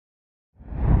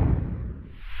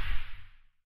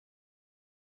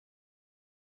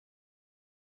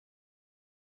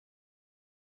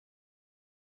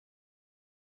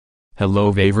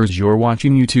Hello Vavers, you're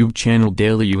watching YouTube channel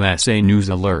Daily USA News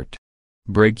Alert.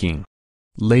 Breaking.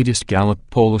 Latest Gallup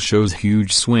poll shows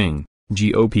huge swing,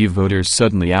 GOP voters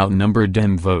suddenly outnumber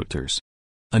Dem voters.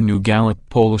 A new Gallup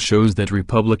poll shows that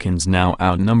Republicans now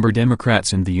outnumber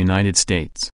Democrats in the United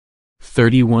States.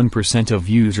 31% of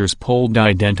users polled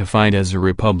identified as a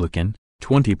Republican,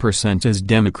 20% as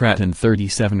Democrat and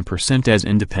 37% as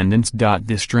independents.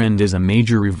 This trend is a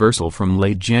major reversal from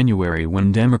late January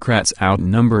when Democrats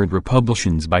outnumbered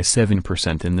Republicans by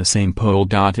 7% in the same poll.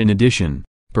 In addition,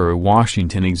 per a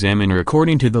Washington Examiner,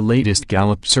 according to the latest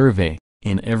Gallup survey,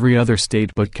 in every other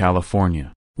state but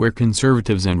California, where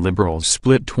conservatives and liberals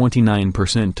split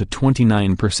 29% to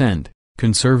 29%,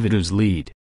 conservatives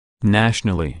lead.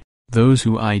 Nationally, those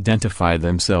who identify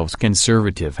themselves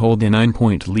conservative hold a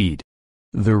 9-point lead.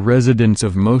 The residents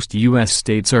of most U.S.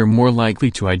 states are more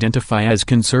likely to identify as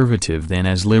conservative than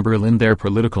as liberal in their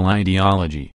political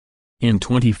ideology. In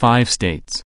 25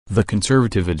 states, the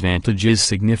conservative advantage is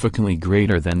significantly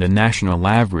greater than the national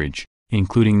average,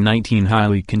 including 19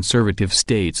 highly conservative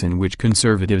states in which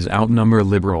conservatives outnumber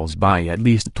liberals by at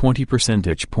least 20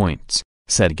 percentage points,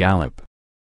 said Gallup.